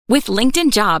With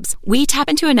LinkedIn Jobs, we tap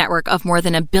into a network of more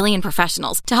than 1 billion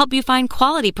professionals to help you find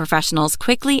quality professionals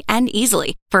quickly and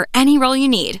easily for any role you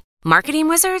need. Marketing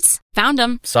wizards? Found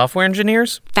them. Software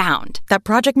engineers? Found. That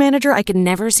project manager I could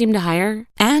never seem to hire?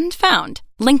 And found.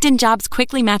 LinkedIn Jobs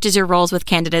quickly matches your roles with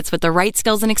candidates with the right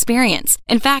skills and experience.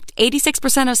 In fact,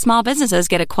 86% of small businesses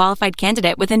get a qualified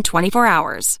candidate within 24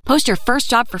 hours. Post your first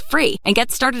job for free and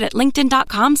get started at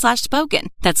linkedin.com/spoken.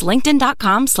 That's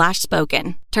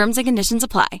linkedin.com/spoken. Terms and conditions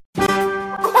apply.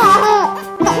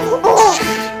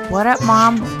 What up,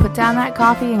 Mom? Put down that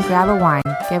coffee and grab a wine.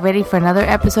 Get ready for another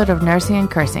episode of Nursing and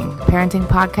Cursing, a parenting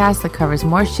podcast that covers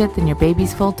more shit than your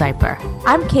baby's full diaper.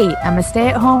 I'm Kate. I'm a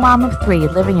stay-at-home mom of 3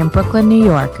 living in Brooklyn, New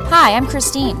York. Hi, I'm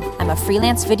Christine. I'm a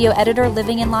freelance video editor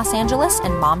living in Los Angeles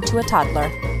and mom to a toddler.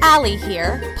 Allie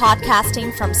here,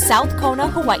 podcasting from South Kona,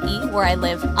 Hawaii, where I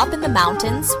live up in the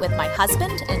mountains with my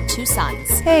husband and 2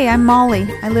 sons. Hey, I'm Molly.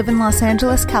 I live in Los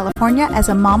Angeles, California as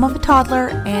a mom of a toddler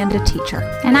and a teacher.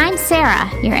 And I'm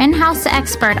Sarah, your in-house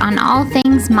expert on all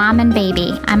things mom and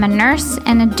baby. I'm a nurse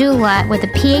and a doula with a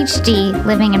PhD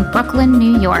living in Brooklyn,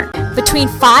 New York. Between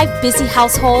 5 busy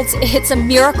households, it's a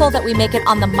miracle that we make it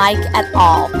on the mic at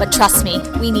all. But trust me,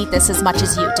 we need this as much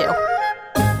as you do.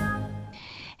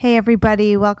 Hey,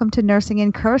 everybody. Welcome to Nursing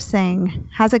and Cursing.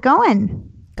 How's it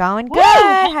going? Going good.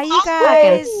 How you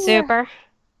guys? Super.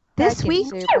 This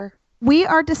week, we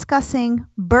are discussing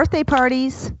birthday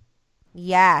parties.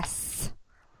 Yes.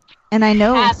 And I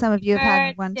know some of you have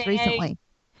had ones recently.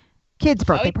 Kids'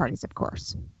 birthday parties, of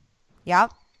course.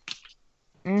 Yep.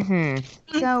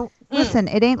 So, listen,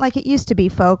 it ain't like it used to be,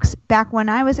 folks. Back when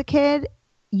I was a kid,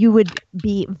 you would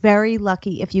be very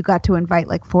lucky if you got to invite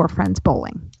like 4 friends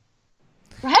bowling.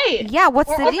 Right. Yeah,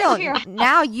 what's the deal?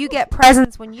 Now you get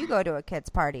presents when you go to a kid's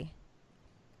party.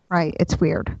 Right. It's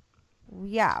weird.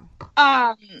 Yeah.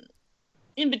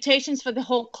 Invitations for the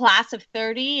whole class of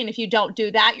 30, and if you don't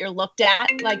do that, you're looked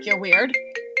at like you're weird.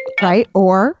 Right.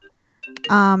 Or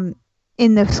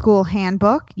in the school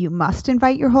handbook, you must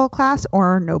invite your whole class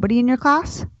or nobody in your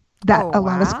class. A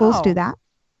lot of schools do that.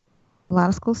 A lot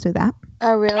of schools do that.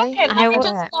 Oh, really? Okay, I would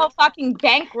just go fucking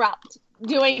bankrupt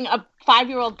doing a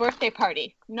 5-year-old birthday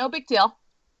party. No big deal.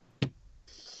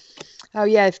 Oh,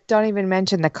 yeah. Don't even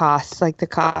mention the costs, like the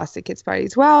cost of kids'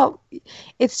 parties. Well,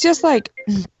 it's just like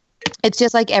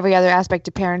every other aspect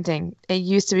of parenting. It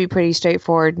used to be pretty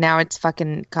straightforward. Now it's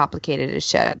fucking complicated as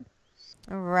shit.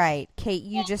 Right. Kate,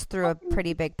 you just threw a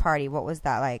pretty big party. What was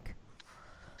that like?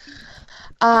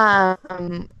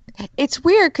 It's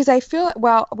weird because I feel,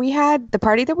 the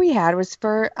party that we had was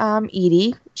for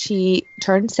Edie. She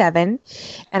turned 7,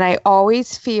 and I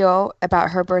always feel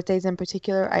about her birthdays in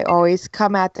particular, I always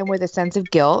come at them with a sense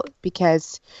of guilt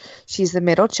because she's the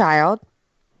middle child.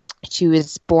 She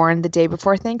was born the day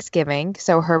before Thanksgiving,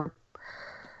 so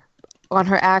on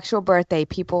her actual birthday,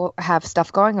 people have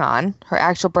stuff going on. Her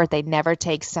actual birthday never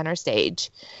takes center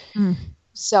stage.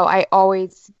 So I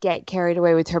always get carried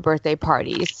away with her birthday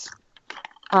parties.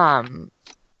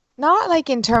 Not like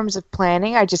in terms of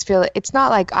planning. I just feel it's not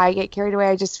like I get carried away.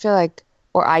 I just feel like,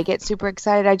 or I get super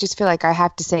excited. I just feel like I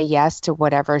have to say yes to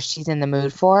whatever she's in the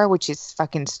mood for, which is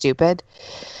fucking stupid.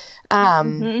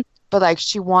 But like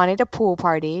she wanted a pool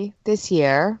party this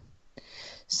year.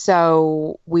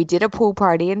 So we did a pool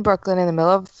party in Brooklyn in the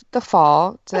middle of the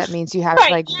fall. So that means you have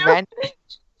to like rent.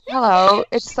 Hello,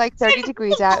 it's like 30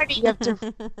 degrees out.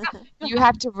 You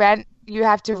have to rent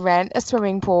a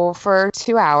swimming pool for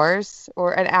 2 hours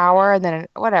or an hour, and then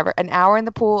an hour in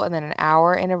the pool, and then an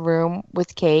hour in a room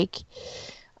with cake.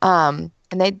 And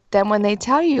then when they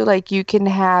tell you like you can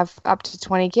have up to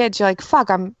 20 kids, you're like, fuck,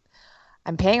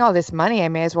 I'm paying all this money. I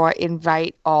may as well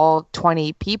invite all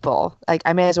 20 people. Like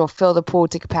I may as well fill the pool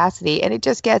to capacity, and it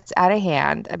just gets out of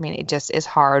hand. I mean, it just is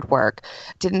hard work.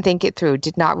 Didn't think it through.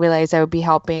 Did not realize I would be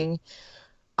helping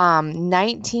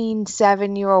 19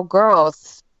 7-year-old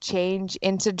girls change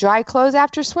into dry clothes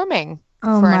after swimming for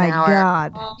an hour. Oh my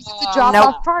God. It's a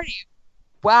drop-off party.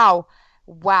 Wow.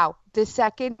 The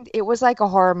second, it was like a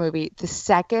horror movie. The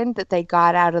second that they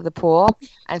got out of the pool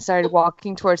and started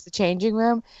walking towards the changing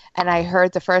room, and I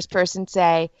heard the first person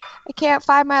say, I can't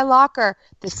find my locker.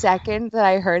 The second that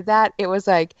I heard that, it was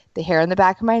like the hair on the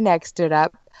back of my neck stood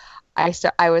up. I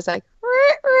was like,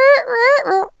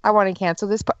 I want to cancel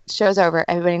this. Show's over.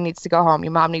 Everybody needs to go home.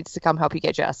 Your mom needs to come help you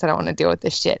get dressed. I don't want to deal with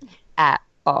this shit at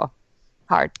all.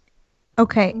 Hard.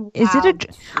 Okay. Is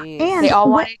it and they all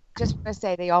wanted, just want to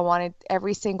say, they all wanted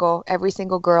every single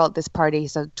girl at this party,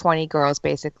 so 20 girls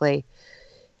basically,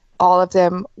 all of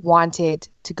them wanted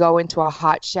to go into a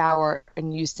hot shower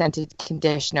and use scented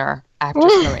conditioner after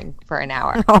swimming for an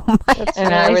hour. Oh my!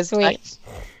 And I was like,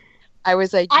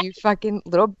 you fucking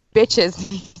little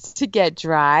bitches need to to get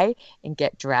dry and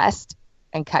get dressed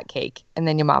and cut cake, and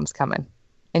then your mom's coming,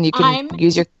 and you can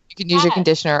use your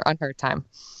conditioner on her time.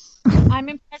 I'm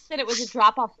impressed that it was a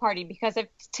drop-off party because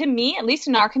to me, at least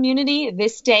in our community,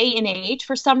 this day and age,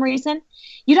 for some reason,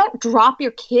 you don't drop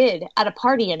your kid at a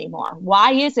party anymore.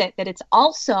 Why is it that it's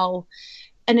also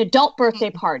an adult birthday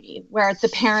party where the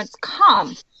parents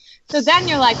come? So then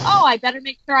you're like, oh, I better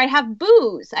make sure I have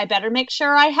booze. I better make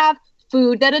sure I have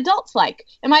food that adults like.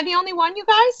 Am I the only one, you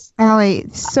guys? Allie,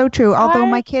 so true. Although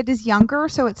my kid is younger,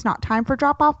 so it's not time for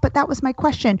drop-off, but that was my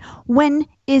question. When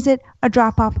is it a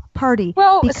drop-off party?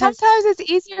 Well, sometimes it's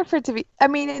easier for it to be. I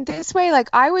mean, in this way, like,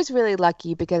 I was really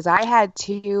lucky because I had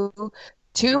two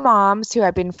moms who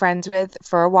I've been friends with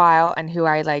for a while and who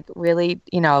I like really,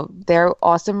 they're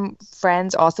awesome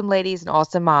friends, awesome ladies, and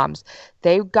awesome moms.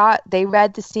 They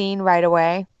read the scene right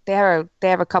away. They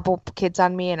have a couple kids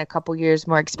on me and a couple years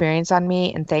more experience on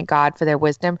me, and thank God for their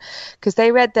wisdom, because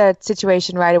they read the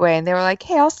situation right away and they were like,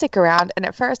 hey, I'll stick around. And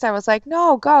at first I was like,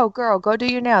 no, go girl, go do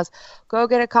your nails, go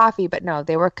get a coffee. But no,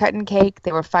 they were cutting cake,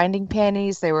 they were finding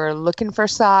panties, they were looking for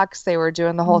socks, they were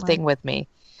doing the whole thing with me.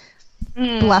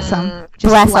 Bless them.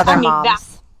 Bless other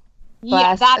moms.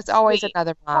 It's always sweet.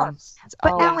 Another mom.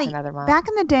 But Allie, back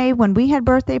in the day when we had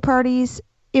birthday parties,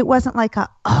 it wasn't like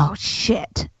oh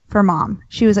shit for mom.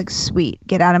 She was like, sweet,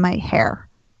 get out of my hair.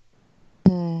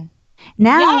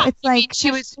 Now it's like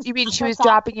she was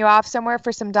dropping you off somewhere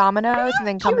for some Dominoes and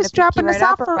then coming to pick you right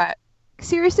up, or what?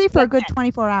 Seriously, for a good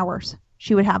 24 hours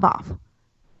she would have off.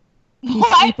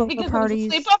 What? Because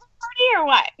parties. It was a sleepover party or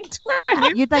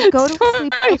what? You'd like go to a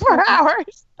sleepover 24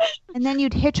 hours, and then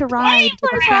you'd hitch a ride.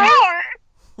 24 hours.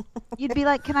 You'd be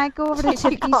like, can I go over to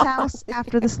Tiffany's house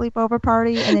after the sleepover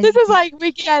party? And then this is like,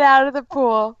 we get out of the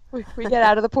pool. We get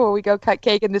out of the pool. We go cut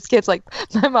cake, and this kid's like,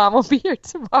 my mom will be here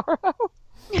tomorrow.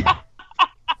 Yeah,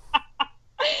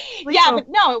 but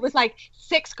no, it was like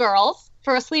 6 girls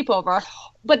for a sleepover.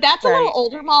 But that's a little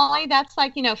older, Molly. That's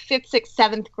like, 5th, 6th,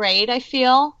 7th grade, I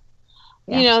feel.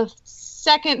 Yeah.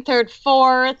 2nd, 3rd,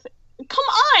 4th. Come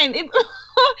on.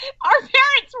 Our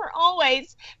parents were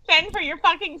always fend for your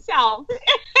fucking self.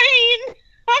 I mean,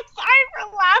 I'm sorry for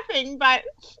laughing, but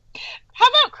how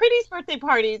about Critty's birthday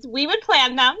parties? We would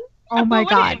plan them. Oh my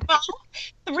God.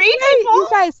 3 people. You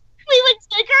guys. We would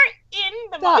take her in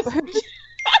the most.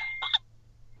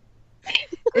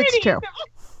 It's true.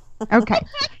 Okay.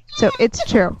 So it's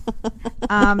true.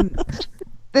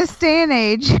 This day and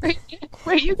age.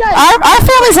 Wait, you guys. Our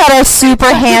family's had a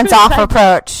super hands-off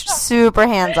approach. Super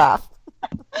hands-off.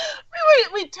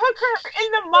 We took her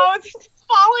in the most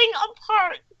falling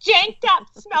apart, janked up,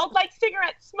 smelled like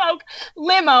cigarette smoke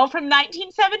limo from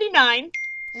 1979.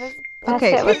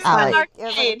 Okay, it was like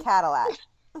a Cadillac.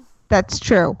 That's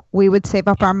true. We would save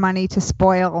up our money to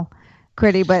spoil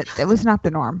Critty, but it was not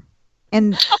the norm.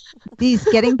 And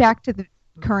getting back to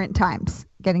current times,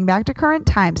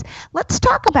 let's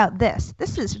talk about this.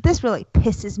 This really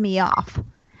pisses me off.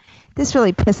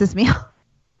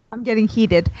 I'm getting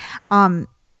heated.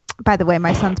 By the way,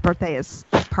 my son's birthday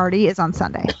party is on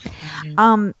Sunday.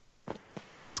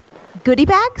 Goodie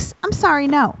bags? I'm sorry,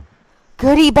 no.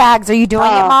 Goodie bags. Are you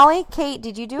doing it, Molly? Kate,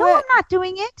 did you do it? No, I'm not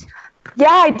doing it. Yeah,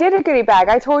 I did a goodie bag.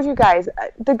 I told you guys.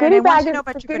 The goodie bag is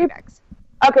about your goodie bags.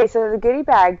 Okay, so the goodie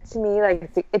bag, to me,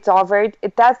 like, it's all very...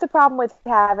 that's the problem with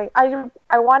having...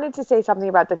 I wanted to say something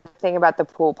about the thing about the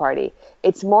pool party.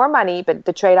 It's more money, but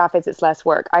the trade-off is it's less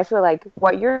work. I feel like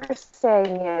what you're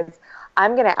saying is,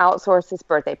 I'm going to outsource this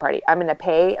birthday party. I'm going to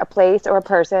pay a place or a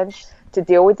person to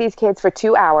deal with these kids for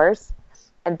 2 hours,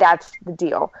 and that's the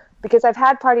deal. Because I've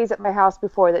had parties at my house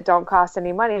before that don't cost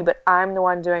any money, but I'm the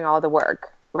one doing all the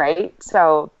work, right?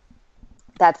 So...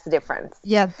 that's the difference.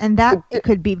 Yeah, and that it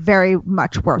could be very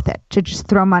much worth it to just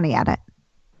throw money at it.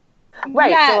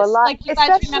 Right. Yes, so a lot, like you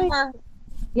guys remember.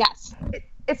 Yes.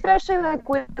 Especially like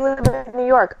we live in New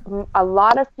York, a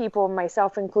lot of people,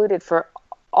 myself included, for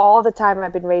all the time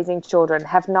I've been raising children,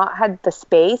 have not had the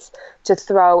space to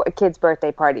throw a kid's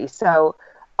birthday party. So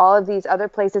all of these other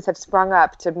places have sprung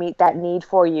up to meet that need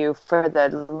for you for the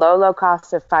low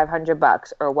cost of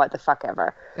 $500 or what the fuck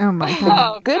ever. Oh my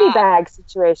God. Goodie bag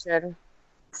situation.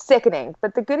 Sickening.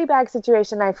 But the goodie bag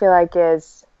situation, I feel like,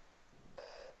 is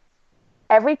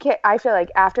every kid, I feel like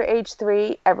after age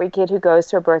 3, every kid who goes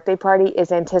to a birthday party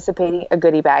is anticipating a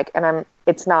goodie bag. And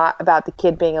it's not about the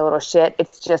kid being a little shit.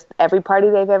 It's just every party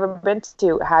they've ever been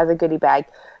to has a goodie bag.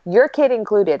 Your kid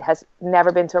included has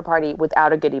never been to a party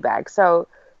without a goodie bag. So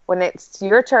when it's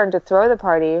your turn to throw the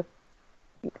party,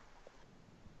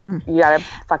 you gotta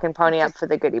fucking pony up for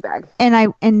the goodie bag.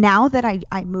 And now that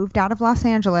I moved out of Los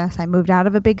Angeles, I moved out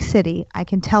of a big city, I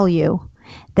can tell you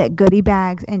that goodie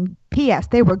bags, and P.S.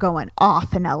 they were going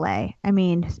off in L.A. I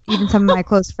mean, even some of my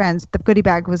close friends, the goodie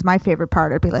bag was my favorite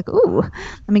part. I'd be like, ooh,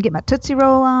 let me get my Tootsie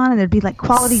Roll on, and there'd be like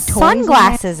quality toys.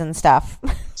 Sunglasses and stuff.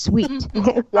 Sweet.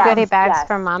 Goodie bags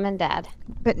from mom and dad.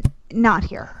 But not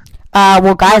here.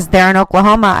 Well, guys, there in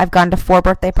Oklahoma, I've gone to 4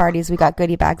 birthday parties. We got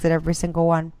goodie bags at every single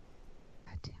one.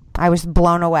 I was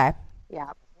blown away. Yeah.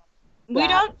 We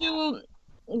don't do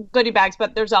goodie bags,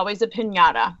 but there's always a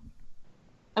piñata.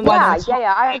 And Yeah.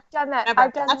 I've done that.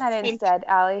 I've done that instead,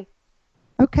 Allie.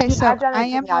 Okay, so I've done a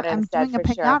I'm instead, doing a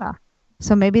for sure. piñata.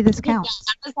 So maybe this counts.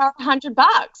 Piñatas are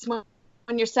 $100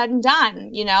 when you're said and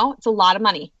done. You know, it's a lot of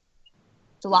money.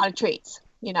 It's a lot of treats.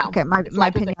 You know. Okay, my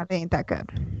piñata ain't that good.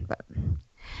 But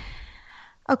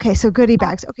okay, so goodie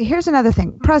bags. Okay, here's another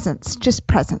thing. Presents, just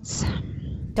presents.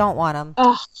 Don't want them.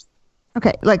 Oh.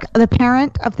 Okay, like the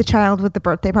parent of the child with the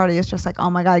birthday party is just like, oh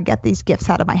my God, get these gifts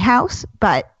out of my house.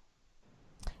 But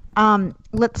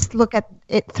let's look at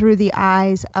it through the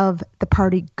eyes of the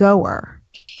party goer.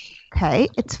 Okay,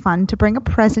 it's fun to bring a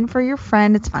present for your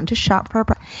friend. It's fun to shop for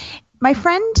my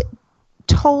friend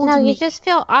told me. No, you just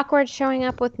feel awkward showing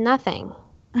up with nothing.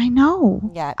 I know.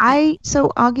 Yeah.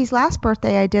 So Augie's last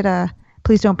birthday, I did a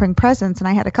please don't bring presents, and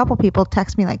I had a couple people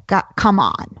text me like, come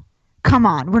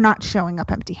on, we're not showing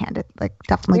up empty-handed. Like,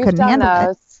 definitely couldn't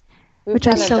handle it. Which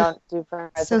I don't do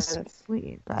presents. So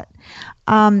sweet, but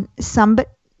somebody,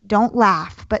 don't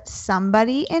laugh, but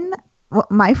somebody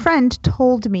my friend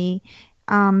told me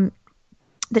that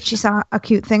she saw a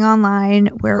cute thing online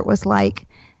where it was like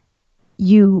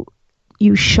you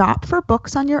shop for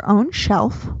books on your own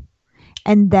shelf,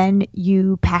 and then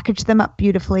you package them up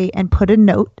beautifully and put a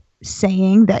note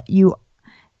saying that you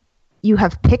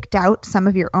have picked out some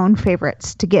of your own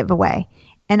favorites to give away.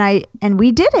 And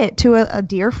we did it to a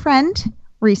dear friend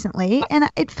recently, and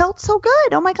it felt so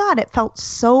good. Oh my God, it felt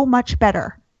so much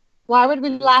better. Why would we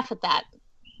laugh at that?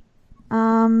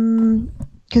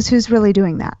 Because who's really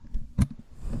doing that?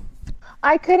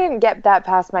 I couldn't get that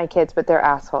past my kids, but they're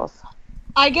assholes.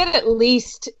 I get at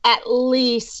least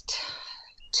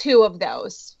 2 of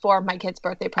those for my kids'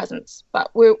 birthday presents,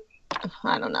 but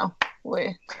I don't know.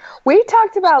 We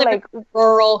talked about like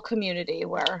rural community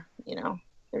where, you know,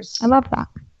 there's. I love that.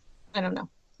 I don't know.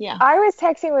 Yeah. I was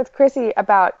texting with Chrissy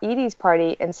about Edie's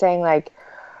party and saying like,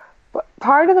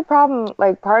 part of the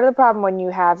problem when you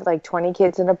have like 20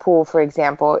 kids in a pool, for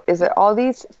example, is that all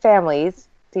these families,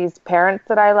 these parents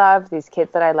that I love, these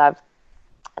kids that I love,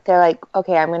 they're like,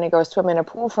 okay, I'm going to go swim in a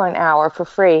pool for an hour for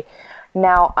free.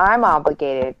 Now I'm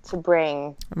obligated to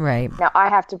bring. Right. Now I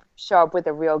have to show up with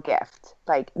a real gift.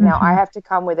 Like now I have to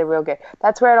come with a real gift.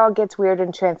 That's where it all gets weird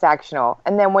and transactional.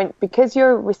 And then because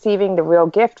you're receiving the real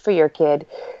gift for your kid,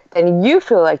 then you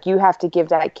feel like you have to give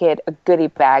that kid a goodie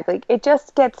bag. Like it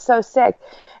just gets so sick.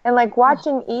 And like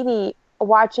watching Edie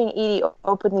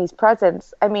open these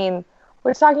presents. I mean,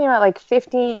 we're talking about like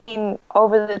 15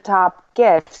 over the top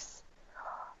gifts.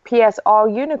 P.S. all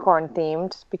unicorn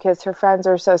themed because her friends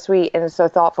are so sweet and so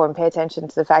thoughtful and pay attention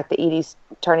to the fact that Edie's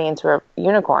turning into a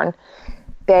unicorn.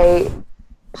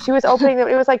 She was opening them.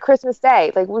 It was like Christmas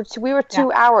Day. Like we were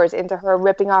 2 hours into her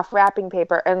ripping off wrapping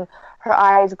paper and her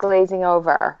eyes glazing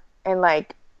over and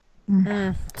like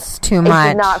it's too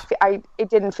much. It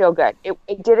didn't feel good.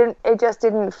 It just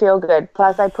didn't feel good.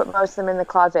 Plus, I put most of them in the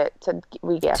closet to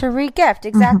regift.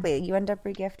 Exactly. You end up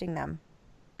regifting them.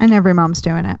 And every mom's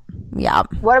doing it. Yeah.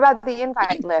 What about the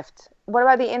invite list?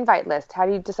 How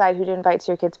do you decide who to invite to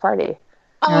your kid's party?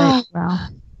 Right. Well,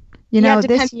 you know,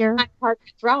 this year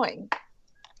throwing.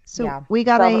 So we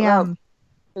got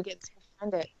who gets to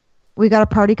find it? We got a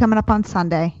party coming up on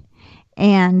Sunday,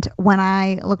 and when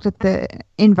I looked at the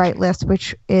invite list,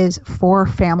 which is 4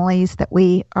 families that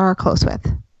we are close with,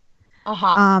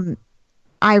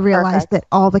 I realized that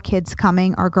all the kids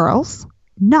coming are girls.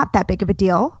 Not that big of a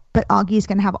deal. But Augie's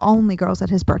going to have only girls at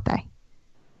his birthday.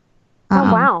 Oh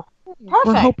wow!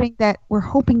 Perfect. We're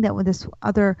hoping that when this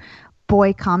other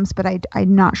boy comes, but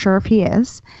I'm not sure if he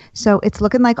is. So it's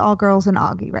looking like all girls and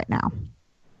Augie right now,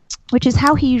 which is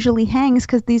how he usually hangs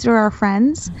because these are our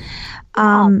friends.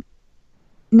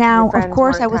 Now, of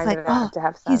course, I was like,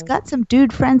 he's got some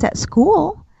dude friends at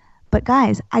school. But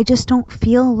guys, I just don't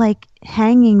feel like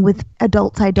hanging with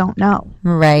adults I don't know.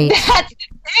 Right. That's the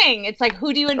thing. It's like,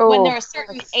 who do you, when they're a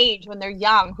certain age, when they're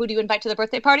young, who do you invite to the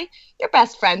birthday party? Your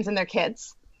best friends and their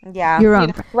kids. Yeah. Your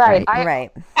own. Right.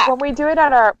 Right. When we do it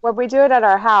at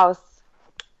our house,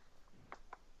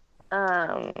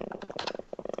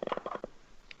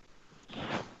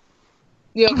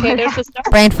 you okay there, sister?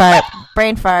 Brain fart.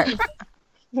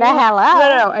 The hell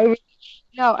up. No.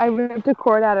 No, I ripped a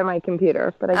cord out of my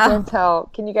computer, but I can't tell.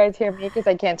 Can you guys hear me? Because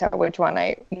I can't tell which one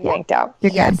I yanked out.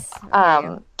 Yes.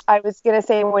 I was going to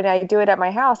say, when I do it at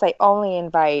my house, I only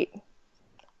invite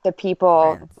the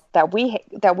people that we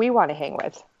want to hang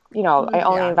with. You know, I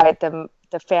only invite the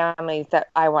families that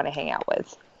I want to hang out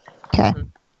with.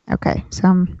 Okay.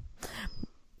 So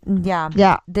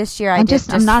yeah. This year I did just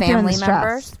not family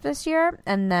members this year,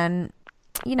 and then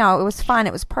it was fun.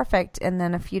 It was perfect. And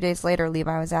then a few days later,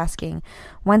 Levi was asking,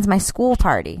 "When's my school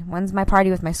party? When's my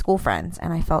party with my school friends?"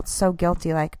 And I felt so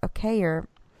guilty. Like, okay, you're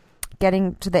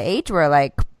getting to the age where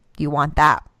like you want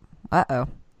that. The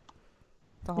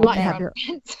whole thing.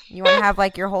 You want to have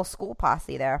like your whole school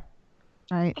posse there.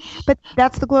 Right. But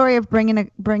that's the glory of bringing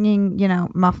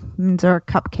muffins or a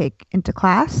cupcake into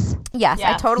class. Yes,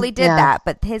 I totally did that.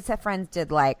 But his friends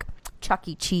did like Chuck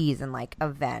E. Cheese and like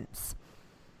events.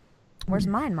 Where's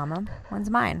mine, Mama? When's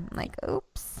mine? I'm like,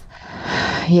 oops.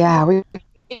 Yeah, we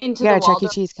got a Chuck E.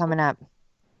 Cheese coming up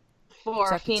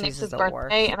for Phoenix's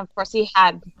birthday, and of course he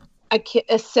had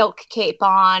a silk cape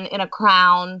on and a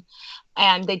crown.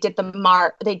 And they did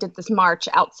this march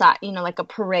outside, like a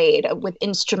parade with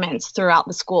instruments throughout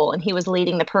the school. And he was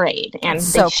leading the parade. And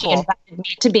she invited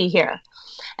me to be here.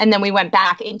 And then we went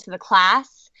back into the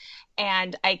class.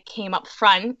 And I came up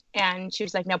front. And she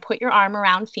was like, "Now put your arm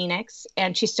around Phoenix."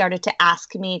 And she started to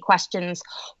ask me questions.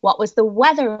 What was the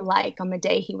weather like on the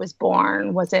day he was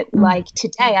born? Was it like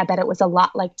today? I bet it was a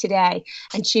lot like today.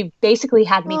 And she basically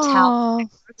had me tell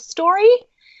a story.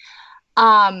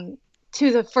 To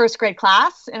the first grade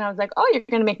class, and I was like, "Oh, you're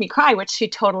going to make me cry," which she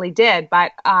totally did.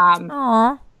 But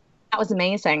that was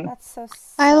amazing. That's so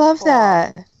I love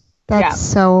that. That's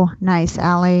so nice,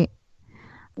 Allie.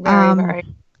 Very, very.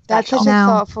 That's such a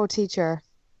thoughtful teacher.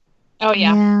 Oh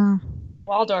yeah.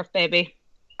 Waldorf, baby.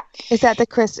 Is that the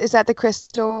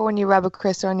crystal when you rub a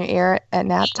crystal on your ear at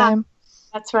nap time?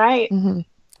 That's right. Mm-hmm.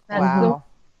 Wow.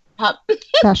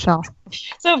 Special.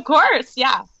 So of course,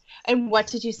 yeah. And what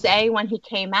did you say when he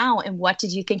came out? And what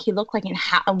did you think he looked like? And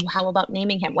how about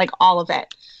naming him? Like all of it.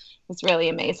 It was really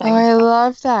amazing. Oh, I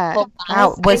love that.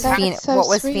 What was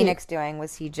Phoenix doing?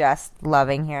 Was he just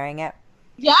loving hearing it?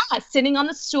 Yeah, sitting on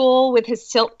the stool with his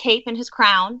silk cape and his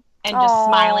crown and just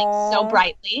smiling so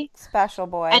brightly. Special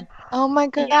boy. And, oh my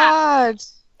God. Yeah.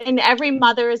 And every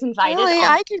mother is invited. Really?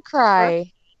 I could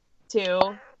cry.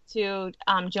 To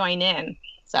join in.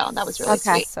 So that was really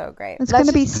sweet. So great. It's going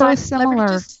to be so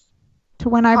similar to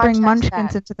when I bring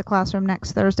munchkins into the classroom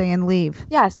next Thursday and leave.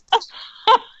 Yes.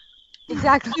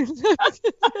 Exactly.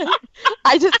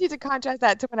 I just need to contrast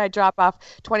that to when I drop off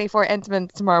 24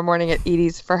 Entenmann's tomorrow morning at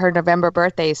Edie's for her November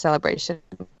birthday celebration.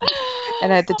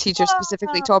 And the teacher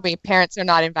specifically told me parents are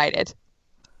not invited.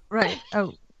 Right.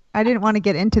 Oh, I didn't want to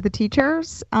get into the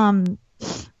teachers. I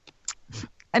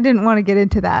didn't want to get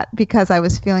into that because I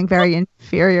was feeling very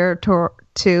inferior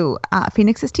to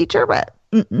Phoenix's teacher, but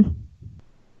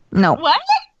no. What?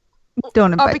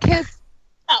 Don't invite. Because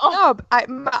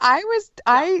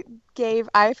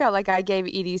I felt like I gave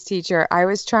Edie's teacher. I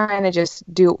was trying to just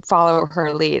follow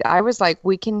her lead. I was like,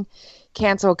 we can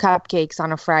cancel cupcakes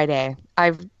on a Friday.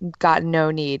 I've got no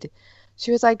need.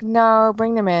 She was like, no,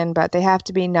 bring them in, but they have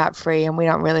to be nut free, and we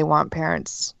don't really want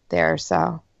parents there.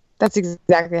 So that's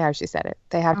exactly how she said it.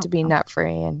 They have to be nut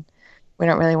free, and we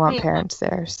don't really want parents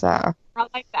there. So I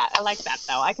like that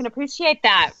though. I can appreciate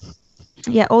that.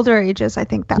 Yeah, older ages, I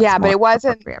think that's but it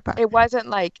wasn't. It wasn't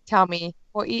like tell me.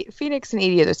 Well, Phoenix and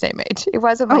Edie are the same age. It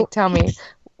wasn't like tell me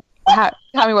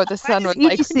what the son would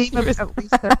like. Edie was at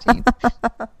least 13.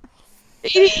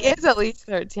 Edie is at least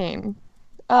 13.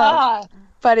 But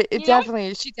she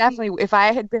definitely. If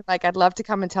I had been like, I'd love to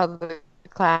come and tell the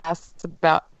class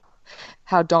about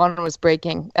how Dawn was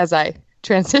breaking as I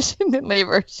transitioned in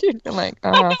labor. She'd been like,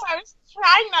 I was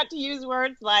trying not to use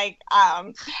words like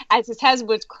as his head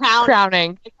was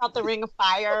crowning. I felt the ring of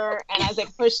fire, and as I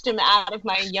pushed him out of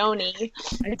my yoni.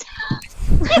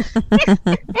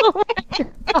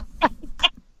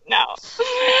 No,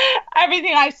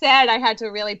 everything I said, I had to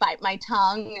really bite my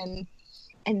tongue,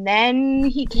 and then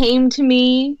he came to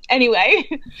me anyway.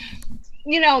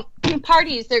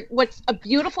 Parties. What's a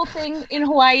beautiful thing in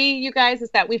Hawaii, you guys, is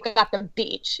that we've got the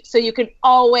beach, so you can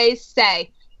always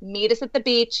say, meet us at the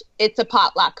beach. It's a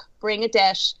potluck. Bring a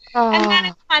dish. And then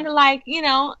it's kind of like,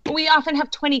 we often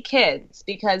have 20 kids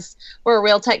because we're a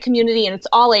real tight community and it's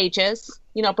all ages.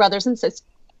 Brothers and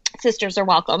sisters are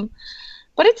welcome.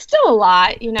 But it's still a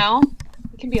lot,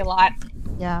 It can be a lot.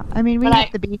 Yeah. I mean, we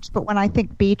have the beach, but when I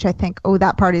think beach, I think,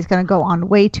 that party's going to go on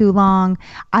way too long.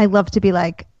 I love to be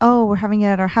like, we're having it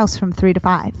at our house from 3 to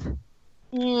 5.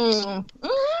 We're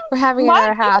having it at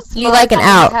our house. You like an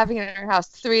out. We're having it at our house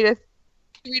 3 to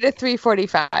 3 to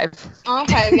 3:45.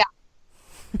 Okay, yeah.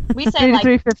 We said 3 to like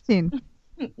 3:15.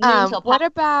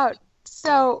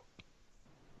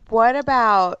 What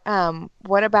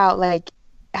about like,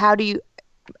 how do you,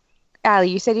 Allie,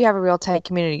 you said you have a real tight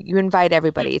community. You invite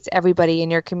everybody. It's everybody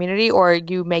in your community, or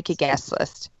you make a guest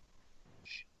list?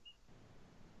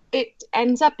 it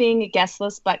ends up being a guest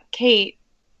list, but Kate,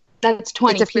 that's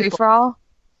 20 It's a people. free-for-all?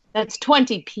 That's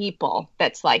 20 people.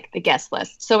 That's like the guest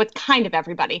list. So it's kind of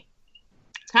everybody.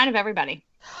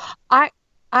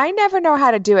 I never know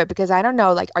how to do it because I don't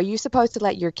know, like, are you supposed to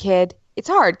let your kid, it's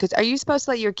hard because are you supposed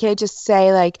to let your kid just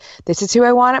say, like, this is who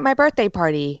I want at my birthday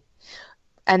party?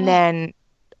 And then,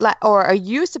 or are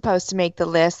you supposed to make the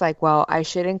list like, well, I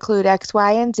should include X,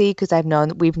 Y, and Z because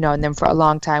we've known them for a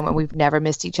long time and we've never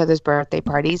missed each other's birthday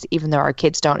parties, even though our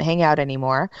kids don't hang out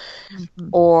anymore. Mm-hmm.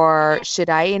 Or should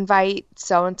I invite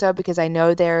so-and-so because I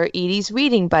know they're Edie's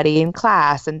reading buddy in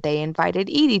class and they invited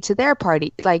Edie to their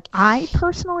party? Like, I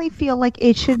personally feel like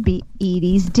it should be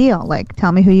Edie's deal. Like,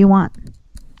 tell me who you want.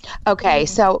 Okay,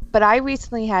 but I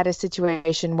recently had a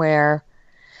situation where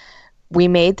we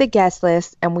made the guest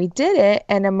list and we did it,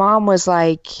 and a mom was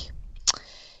like,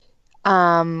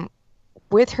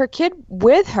 with her kid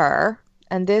with her,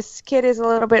 and this kid is a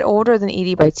little bit older than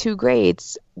Edie by 2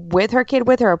 grades, with her kid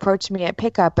with her, approached me at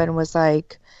pickup and was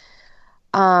like,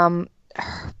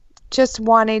 just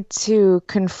wanted to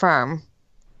confirm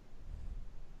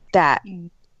that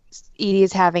Edie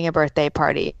is having a birthday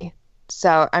party.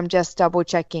 So I'm just double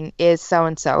checking, is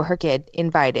so-and-so, her kid,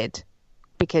 invited?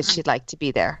 Because she'd like to be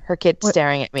there. Her kid's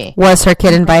staring at me. Was her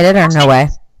kid invited or no way?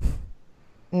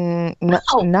 No,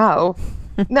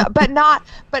 but not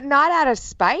out of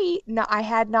spite. No, I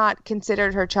had not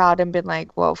considered her child and been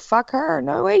like, well, fuck her.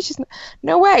 No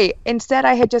way. Instead,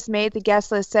 I had just made the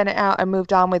guest list, sent it out, and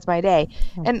moved on with my day.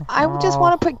 And I just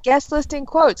want to put guest list in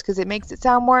quotes because it makes it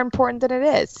sound more important than it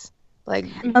is. Like,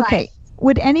 okay,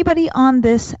 would anybody on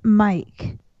this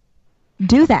mic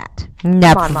do that?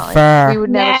 Never. Come on, Molly. We would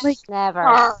never.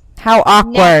 How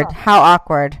awkward. Never. How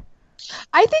awkward.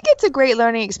 I think it's a great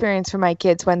learning experience for my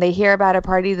kids when they hear about a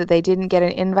party that they didn't get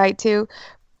an invite to.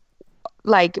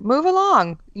 Like, move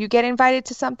along. You get invited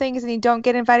to some things and you don't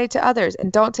get invited to others.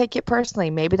 And don't take it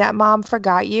personally. Maybe that mom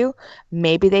forgot you.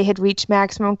 Maybe they had reached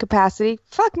maximum capacity.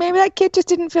 Fuck, maybe that kid just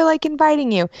didn't feel like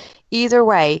inviting you. Either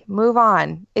way, move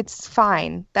on. It's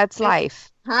fine. That's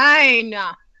life. Fine.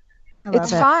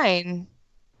 It's fine.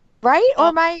 Right? Or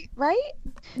am I right?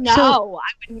 No, I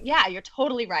wouldn't. Yeah, you're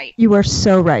totally right. You are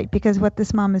so right, because what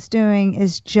this mom is doing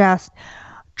is just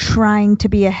trying to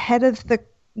be ahead of the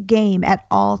game at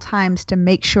all times to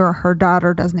make sure her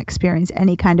daughter doesn't experience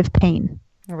any kind of pain.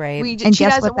 Right. And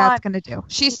guess what that's going to do?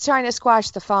 She's trying to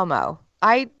squash the FOMO.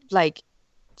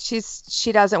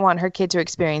 She doesn't want her kid to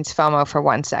experience FOMO for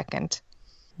 1 second.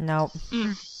 Nope.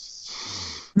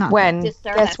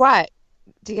 Guess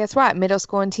what? Middle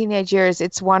school and teenage years,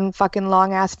 it's one fucking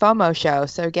long-ass FOMO show,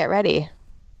 so get ready.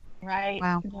 Right.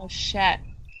 Wow. Oh, shit.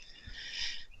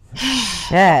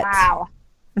 Shit. Wow.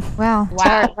 Well.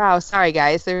 Wow. Sorry,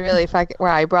 guys. They really fucking...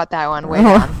 Wow, I brought that one way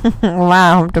down.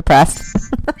 Wow, I'm depressed.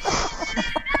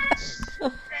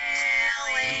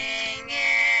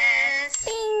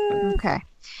 Okay.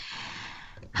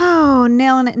 Oh,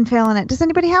 nailing it and failing it. Does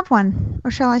anybody have one?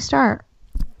 Or shall I start?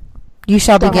 You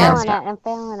shall begin. I'm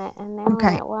failing it and nailing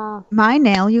okay. it well. My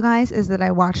nail, you guys, is that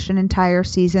I watched an entire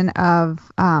season of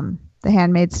The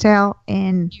Handmaid's Tale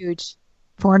in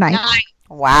 4 nights.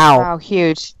 Wow,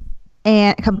 huge.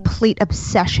 And complete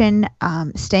obsession,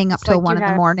 staying up till 1 in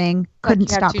the morning. Couldn't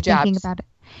stop thinking about it.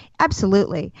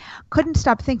 Absolutely. Couldn't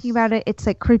stop thinking about it. It's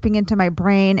like creeping into my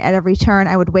brain at every turn.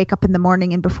 I would wake up in the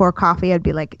morning and before coffee, I'd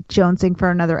be like jonesing for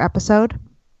another episode.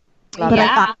 But I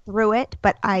got through it.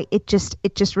 But it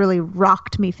just really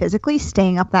rocked me physically,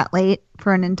 staying up that late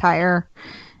for an entire,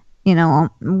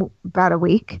 about a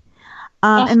week.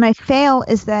 And my fail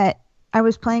is that I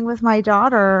was playing with my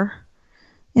daughter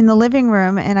in the living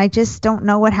room, and I just don't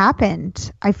know what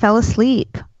happened. I fell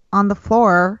asleep on the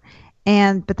floor,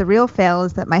 but the real fail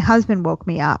is that my husband woke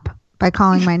me up by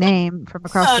calling my name from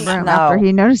across the room after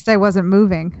he noticed I wasn't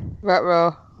moving.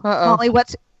 Uh-oh. Molly,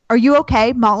 are you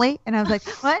okay, Molly? And I was like,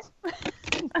 what?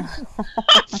 It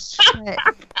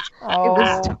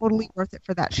was totally worth it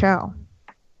for that show.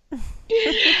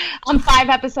 I'm 5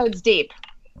 episodes deep.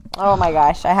 Oh my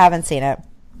gosh, I haven't seen it.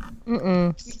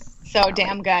 So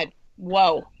damn good.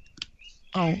 Whoa.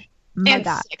 Oh my and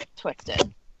God. Sick,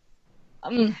 twisted.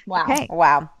 Wow. Okay.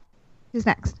 Wow. Who's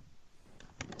next?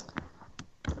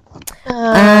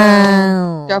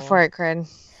 Go for it, Corinne.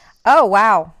 Oh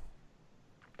wow.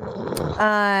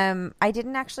 I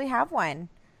didn't actually have one.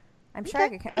 I'm sure I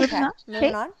could. Okay,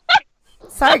 moving on.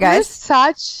 Sorry, You're guys.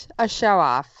 such a show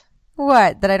off.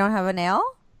 What? That I don't have a nail?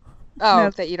 Oh, No,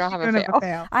 that you don't have you a don't fail. have a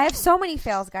fail. I have so many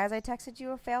fails, guys. I texted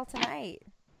you a fail tonight.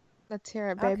 Let's hear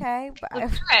it, babe. Okay, but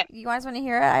Let's hear it. you guys want to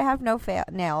hear it? I have no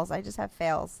nails. I just have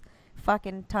fails.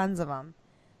 Fucking tons of them.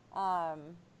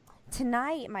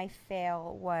 Tonight, my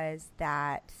fail was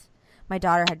that my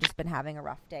daughter had just been having a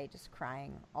rough day, just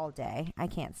crying all day. I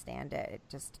can't stand it. It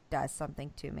just does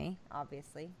something to me,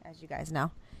 obviously, as you guys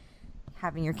know.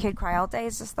 Having your kid cry all day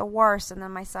is just the worst. And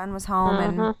then my son was home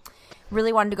and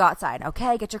really wanted to go outside.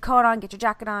 Okay, get your coat on, get your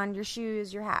jacket on, your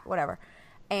shoes, your hat, whatever.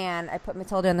 And I put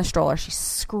Matilda in the stroller. She's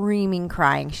screaming,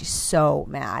 crying. She's so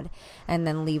mad. And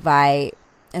then Levi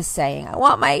is saying, I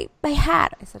want my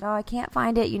hat. I said, oh, I can't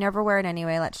find it. You never wear it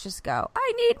anyway. Let's just go.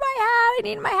 I need my hat. I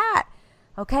need my hat.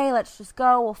 Okay, let's just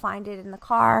go. We'll find it in the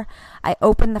car. I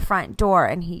opened the front door,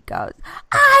 and he goes,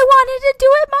 I wanted to do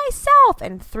it myself,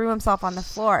 and threw himself on the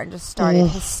floor and just started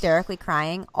hysterically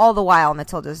crying, all the while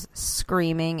Matilda's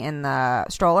screaming in the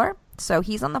stroller. So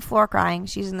he's on the floor crying.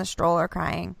 She's in the stroller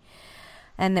crying.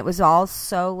 And it was all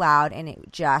so loud, and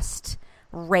it just,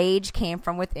 rage came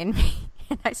from within me.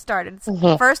 And I started,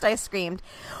 first I screamed,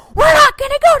 we're not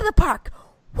going to go to the park.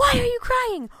 Why are you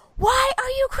crying? Why are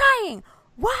you crying?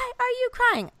 Why are you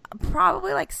crying?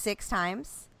 Probably like 6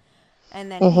 times.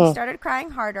 And then he started crying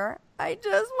harder. I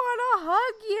just want to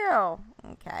hug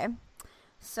you. Okay.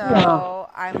 So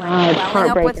I'm like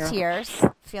welling up with tears,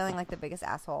 feeling like the biggest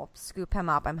asshole. Scoop him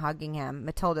up. I'm hugging him.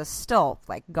 Matilda's still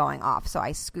like going off. So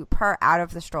I scoop her out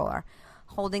of the stroller,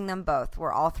 holding them both.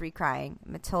 We're all 3 crying.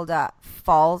 Matilda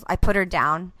falls. I put her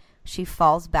down. She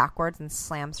falls backwards and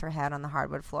slams her head on the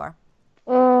hardwood floor.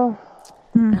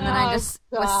 And then I just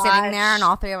was sitting there, and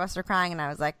all 3 of us are crying, and I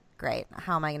was like, great,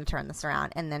 how am I going to turn this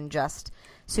around? And then just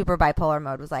super bipolar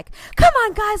mode was like, come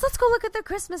on, guys, let's go look at the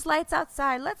Christmas lights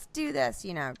outside. Let's do this,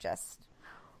 just,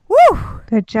 woo!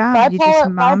 Good job. You just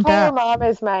mommed up.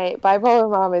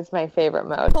 Bipolar mom is my favorite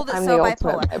mode. Pulled it so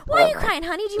bipolar. Why are you crying,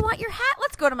 honey? Do you want your hat?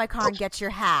 Let's go to my car and get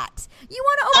your hat. You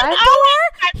want to open the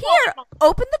door? Here,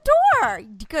 open the door.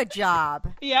 Good job.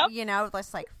 Yep.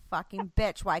 Just like, fucking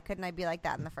bitch. Why couldn't I be like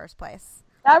that in the first place?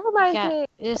 That reminds me.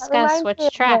 You just gotta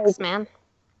switch tracks, man.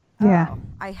 Yeah.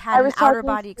 I had an outer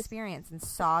body experience and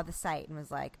saw the site and was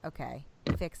like, okay,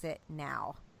 fix it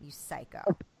now, you psycho.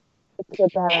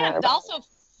 And it also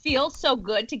feels so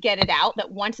good to get it out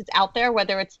that once it's out there,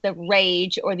 whether it's the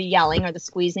rage or the yelling or the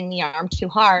squeezing the arm too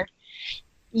hard,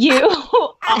 you are like,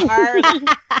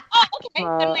 oh, okay,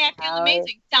 suddenly I feel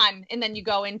amazing. Done. And then you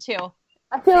go into.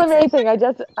 I feel amazing. I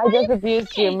just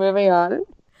abused you. Moving on.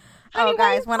 Oh,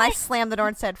 guys, when I slammed the door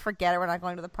and said, forget it, we're not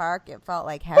going to the park, it felt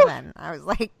like heaven. I was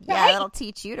like, yeah, that'll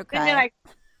teach you to cry. And you're like,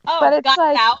 oh, but it's got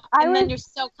like, out, and then you're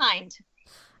so kind.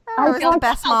 I was the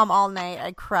best mom all night.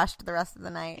 I crushed the rest of the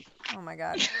night. Oh, my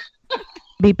God.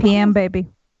 BPM, baby.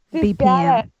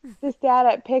 BPM. This dad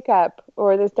at pickup,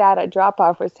 or this dad at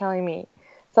drop-off was telling me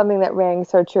something that rang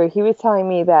so true. He was telling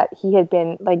me that he had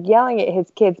been, like, yelling at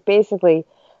his kids basically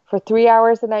for 3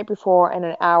 hours the night before and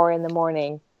an hour in the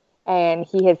morning. And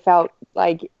he had felt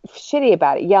like shitty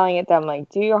about it, yelling at them like,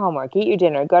 do your homework, eat your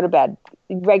dinner, go to bed,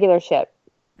 regular shit.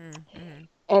 Mm-hmm.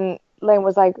 And Lane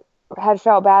was like, had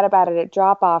felt bad about it at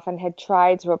drop off and had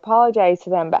tried to apologize to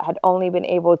them, but had only been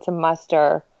able to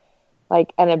muster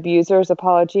like an abuser's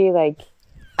apology. Like,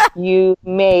 you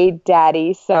made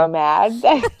daddy so mad.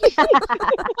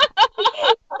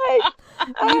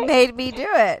 You made me do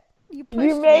it. You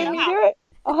made me do it.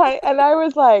 And I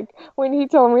was like, when he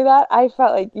told me that, I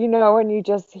felt like, when you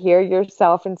just hear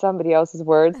yourself in somebody else's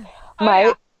words,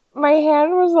 my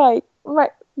hand was like,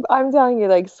 I'm telling you,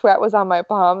 like, sweat was on my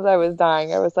palms. I was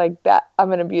dying. I was like, that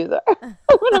I'm an abuser. I'm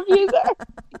an abuser.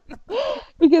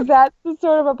 Because that's the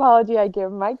sort of apology I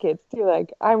give my kids too.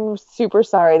 Like, I'm super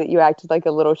sorry that you acted like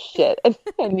a little shit.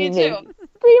 And Me you too.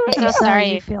 I'm so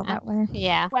sorry you feel that way.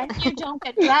 Yeah. When you don't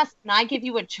get dressed and I give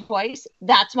you a choice,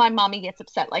 that's why mommy gets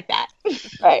upset like that.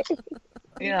 Right.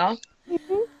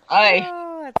 Mm-hmm.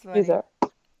 Oh, that's funny. Abuser.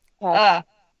 Yeah.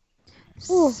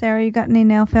 Sarah, you got any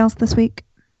nail fails this week?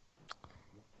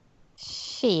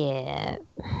 Shit.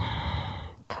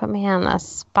 Put me on the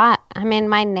spot. I mean,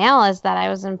 my nail is that I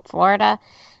was in Florida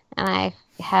and I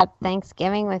had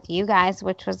Thanksgiving with you guys,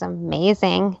 which was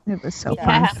amazing. It was so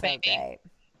fun. Baby.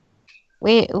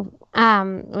 We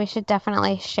should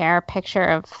definitely share a picture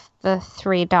of the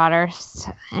 3 daughters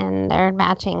and their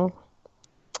matching.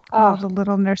 Oh, the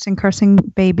little nursing cursing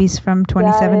babies from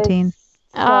 2017.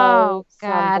 Oh,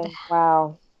 God. Something.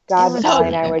 Wow. God, Allie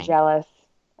and I were jealous.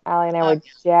 Allie and I were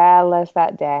jealous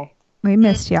that day. We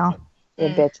missed y'all. You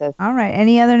bitches. All right.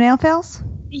 Any other nail fails?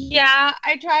 Yeah,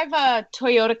 I drive a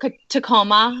Toyota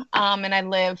Tacoma, and I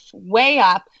live way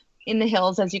up in the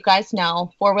hills, as you guys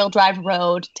know. 4-wheel drive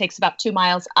road takes about 2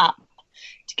 miles up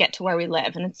to get to where we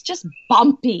live, and it's just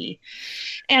bumpy.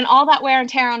 And all that wear and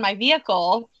tear on my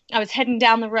vehicle, I was heading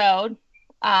down the road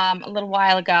a little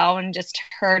while ago and just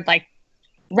heard like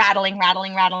rattling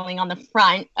on the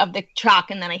front of the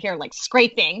truck, and then I hear like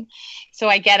scraping. So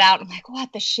I get out, I'm like,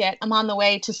 what the shit? I'm on the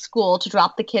way to school to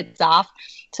drop the kids off.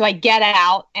 So I get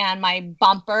out, and my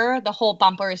bumper, the whole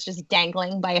bumper is just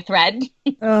dangling by a thread.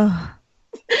 So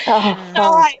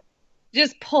I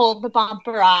just pulled the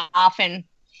bumper off and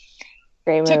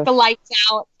took the lights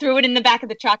out, threw it in the back of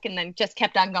the truck, and then just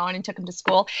kept on going and took him to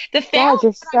school. The fail,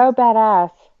 you're so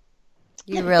badass.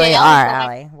 You really are,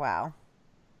 Allie. Wow.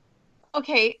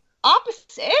 Okay,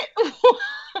 opposite.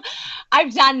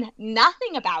 I've done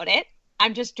nothing about it.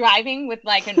 I'm just driving with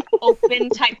like an open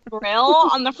type grill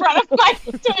on the front of my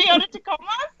Toyota Tacoma,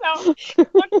 so it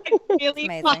looks like really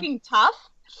fucking tough.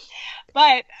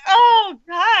 But oh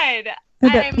god, I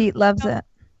bet Pete loves it.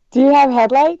 Do you have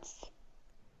headlights?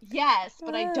 Yes,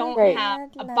 but I don't have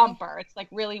a bumper. It's like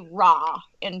really raw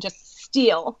and just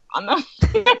steel on the.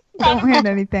 Don't hit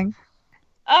anything.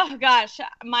 Oh gosh,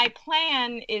 my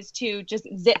plan is to just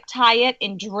zip tie it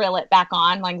and drill it back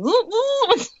on, like.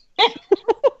 I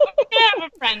have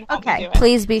a friend. Okay,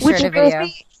 please be sure to video.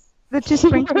 That just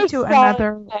brings me to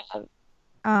another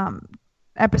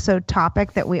episode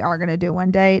topic that we are going to do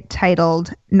one day,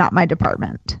 titled "Not My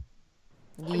Department."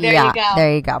 There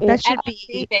you go. That should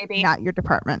be baby. Not your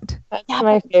department. That's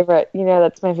my favorite.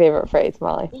 That's my favorite phrase,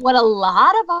 Molly. What a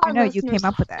lot of our listeners you came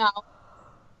up with that.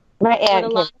 My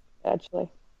aunt came actually.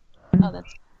 Oh,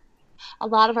 that's a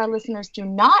lot of our listeners do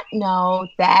not know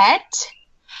that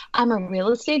I'm a real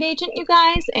estate agent, you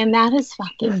guys, and that is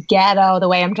fucking ghetto the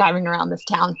way I'm driving around this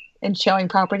town and showing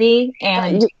property.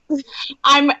 And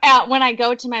I'm when I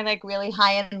go to my like really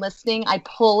high-end listing, I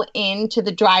pull into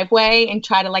the driveway and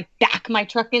try to like back my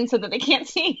truck in so that they can't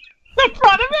see the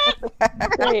front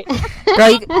of it.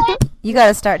 Girl, you got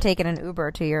to start taking an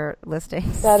Uber to your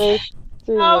listings. That is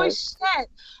true. Oh shit!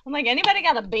 I'm like, anybody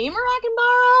got a Beamer I can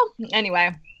borrow?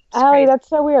 Anyway. Allie, that's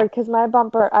so weird because my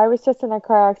bumper, I was just in a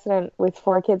car accident with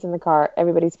 4 kids in the car.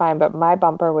 Everybody's fine, but my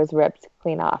bumper was ripped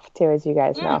clean off, too, as you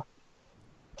guys know.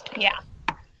 Yeah.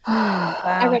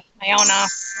 I ripped my own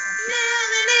off.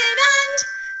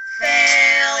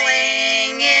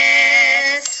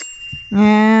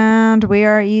 And we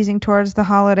are easing towards the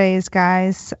holidays,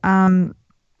 guys.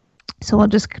 So we'll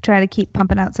just try to keep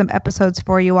pumping out some episodes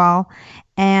for you all.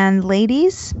 And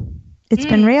ladies, it's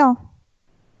been real.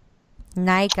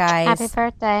 Night, guys. Happy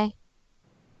birthday.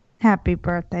 Happy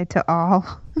birthday to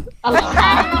all.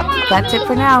 That's it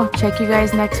for now. Check you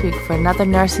guys next week for another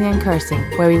Nursing and Cursing,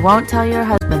 where we won't tell your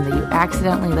husband that you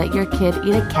accidentally let your kid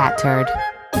eat a cat turd.